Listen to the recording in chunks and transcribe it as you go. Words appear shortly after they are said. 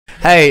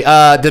Hey,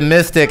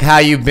 Domestic, how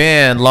you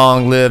been?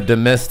 Long live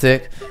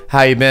Domestic.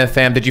 How you been,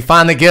 fam? Did you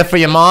find the gift for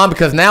your mom?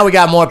 Because now we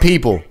got more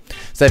people.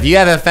 So if you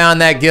haven't found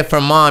that gift for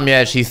mom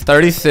yet, she's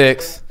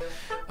 36.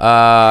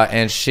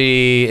 And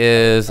she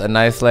is a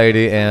nice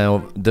lady,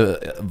 and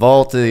the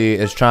Volty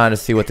is trying to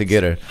see what to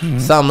get her.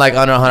 Something like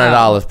under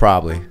 $100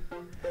 probably.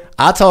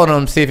 I told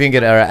him see if he can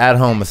get her an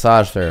at-home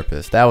massage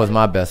therapist. That was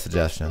my best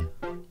suggestion.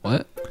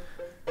 What?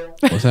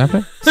 What's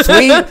happening?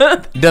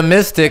 The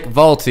Mystic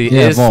Volty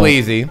is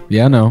Sweezy.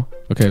 Yeah, I know.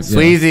 Okay.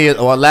 Sweezy,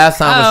 well, last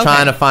time was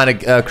trying to find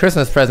a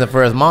Christmas present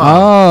for his mom.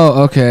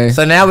 Oh, okay.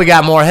 So now we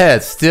got more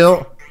heads.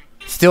 Still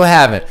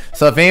haven't.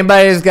 So if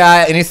anybody's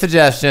got any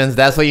suggestions,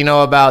 that's what you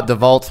know about the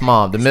Volt's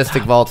mom, the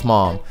Mystic Volt's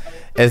mom,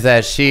 is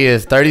that she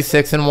is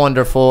 36 and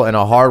wonderful and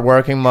a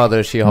hardworking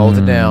mother. She holds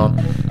it down.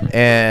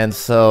 And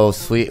so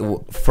sweet.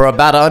 For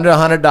about under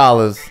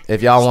 $100,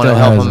 if y'all want to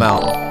help them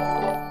out.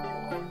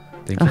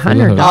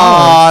 $100.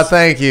 Oh,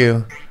 thank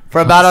you. For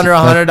about under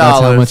 $100.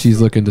 That's how much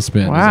he's looking to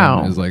spend.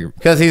 Wow. Is like,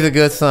 because he's a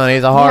good son.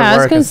 He's a hard I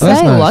was worker. going to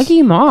say, nice.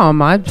 lucky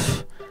mom.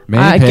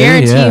 I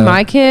guarantee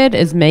my kid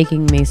is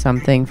making me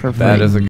something for free. That is a